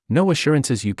No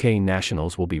assurances UK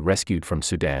nationals will be rescued from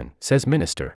Sudan, says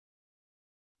Minister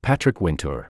Patrick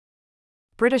Wintour.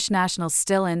 British nationals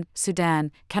still in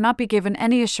Sudan cannot be given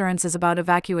any assurances about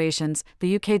evacuations,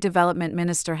 the UK Development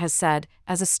Minister has said,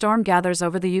 as a storm gathers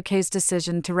over the UK's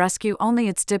decision to rescue only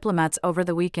its diplomats over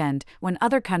the weekend, when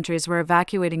other countries were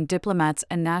evacuating diplomats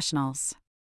and nationals.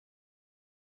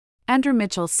 Andrew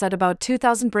Mitchell said about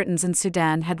 2,000 Britons in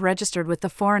Sudan had registered with the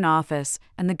Foreign Office,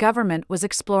 and the government was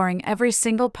exploring every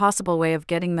single possible way of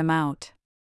getting them out.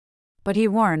 But he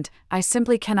warned, I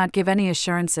simply cannot give any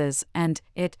assurances, and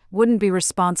it wouldn't be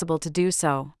responsible to do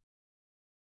so.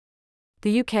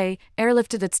 The UK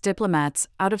airlifted its diplomats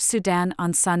out of Sudan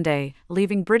on Sunday,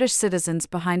 leaving British citizens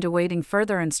behind awaiting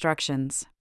further instructions.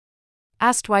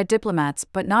 Asked why diplomats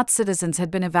but not citizens had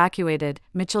been evacuated,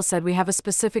 Mitchell said, we have a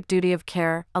specific duty of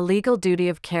care, a legal duty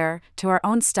of care, to our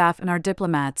own staff and our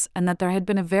diplomats, and that there had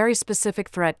been a very specific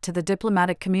threat to the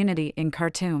diplomatic community in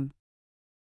Khartoum.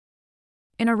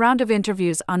 In a round of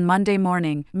interviews on Monday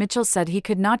morning, Mitchell said he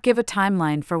could not give a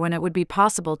timeline for when it would be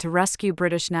possible to rescue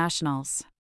British nationals.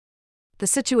 The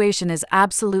situation is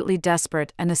absolutely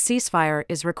desperate and a ceasefire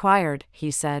is required, he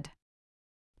said.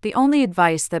 The only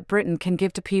advice that Britain can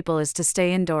give to people is to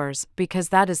stay indoors, because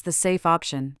that is the safe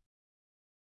option.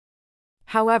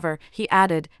 However, he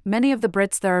added, many of the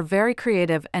Brits there are very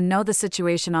creative and know the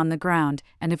situation on the ground,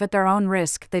 and if at their own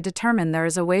risk they determine there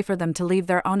is a way for them to leave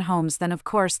their own homes, then of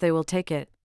course they will take it.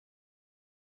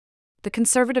 The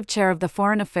Conservative chair of the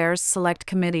Foreign Affairs Select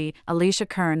Committee, Alicia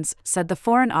Kearns, said the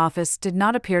Foreign Office did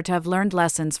not appear to have learned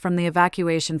lessons from the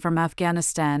evacuation from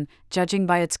Afghanistan, judging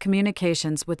by its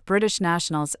communications with British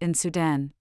nationals in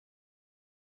Sudan.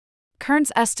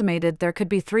 Kearns estimated there could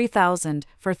be 3,000,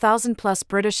 4,000 plus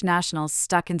British nationals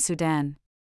stuck in Sudan.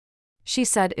 She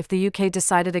said if the UK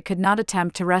decided it could not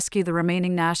attempt to rescue the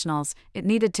remaining nationals, it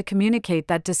needed to communicate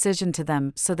that decision to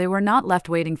them so they were not left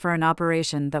waiting for an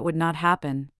operation that would not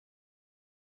happen.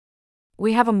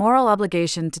 We have a moral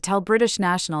obligation to tell British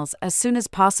nationals as soon as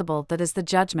possible that is the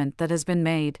judgment that has been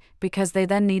made, because they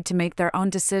then need to make their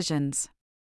own decisions.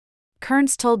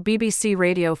 Kearns told BBC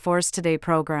Radio 4's Today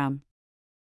programme.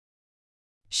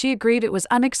 She agreed it was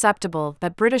unacceptable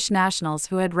that British nationals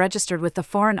who had registered with the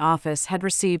Foreign Office had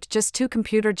received just 2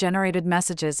 computer-generated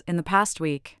messages in the past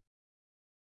week.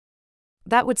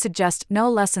 That would suggest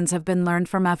no lessons have been learned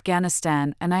from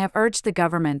Afghanistan, and I have urged the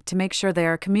government to make sure they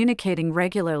are communicating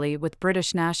regularly with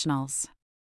British nationals.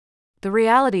 The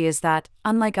reality is that,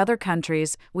 unlike other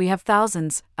countries, we have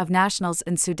thousands of nationals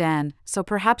in Sudan, so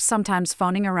perhaps sometimes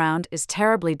phoning around is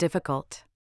terribly difficult.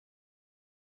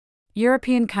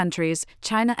 European countries,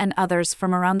 China and others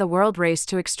from around the world raced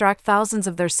to extract thousands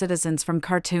of their citizens from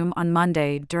Khartoum on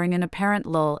Monday during an apparent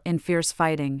lull in fierce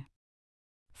fighting.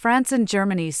 France and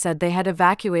Germany said they had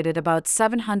evacuated about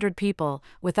 700 people,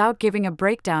 without giving a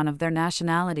breakdown of their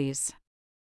nationalities.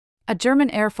 A German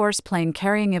Air Force plane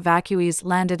carrying evacuees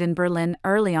landed in Berlin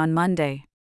early on Monday.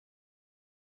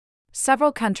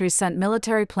 Several countries sent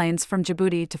military planes from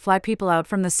Djibouti to fly people out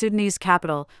from the Sudanese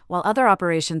capital, while other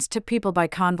operations took people by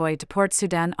convoy to Port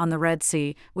Sudan on the Red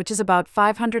Sea, which is about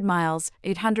 500 miles,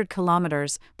 800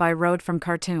 kilometers, by road from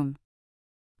Khartoum.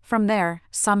 From there,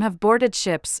 some have boarded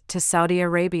ships to Saudi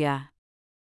Arabia.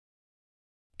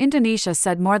 Indonesia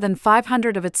said more than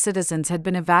 500 of its citizens had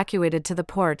been evacuated to the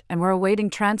port and were awaiting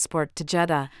transport to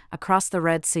Jeddah, across the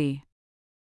Red Sea.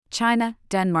 China,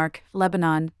 Denmark,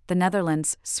 Lebanon, the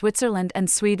Netherlands, Switzerland and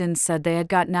Sweden said they had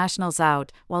got nationals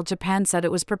out, while Japan said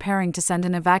it was preparing to send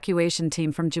an evacuation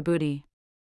team from Djibouti.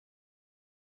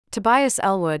 Tobias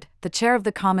Ellwood, the chair of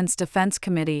the Commons Defence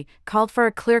Committee, called for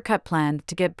a clear-cut plan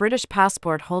to get British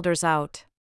passport holders out.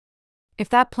 If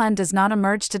that plan does not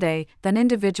emerge today, then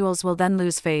individuals will then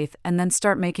lose faith and then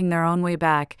start making their own way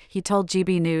back, he told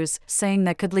GB News, saying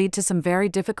that could lead to some very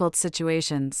difficult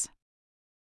situations.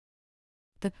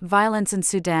 The violence in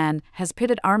Sudan has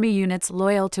pitted army units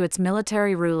loyal to its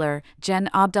military ruler, Gen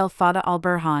Abdel Fattah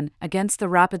al-Burhan, against the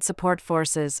Rapid Support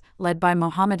Forces, led by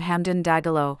Mohammed Hamdan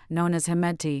Dagalo, known as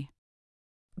Hemedti.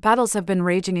 Battles have been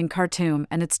raging in Khartoum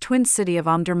and its twin city of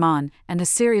Omdurman, and a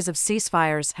series of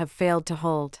ceasefires have failed to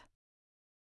hold.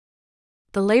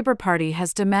 The Labour Party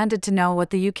has demanded to know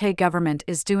what the UK government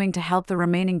is doing to help the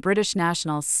remaining British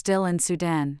nationals still in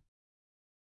Sudan.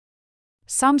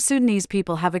 Some Sudanese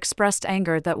people have expressed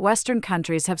anger that Western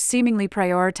countries have seemingly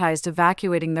prioritized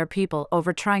evacuating their people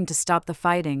over trying to stop the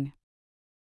fighting.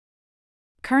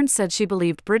 Kearns said she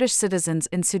believed British citizens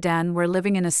in Sudan were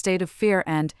living in a state of fear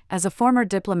and, as a former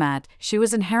diplomat, she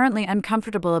was inherently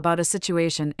uncomfortable about a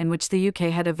situation in which the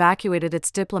UK had evacuated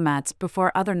its diplomats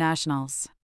before other nationals.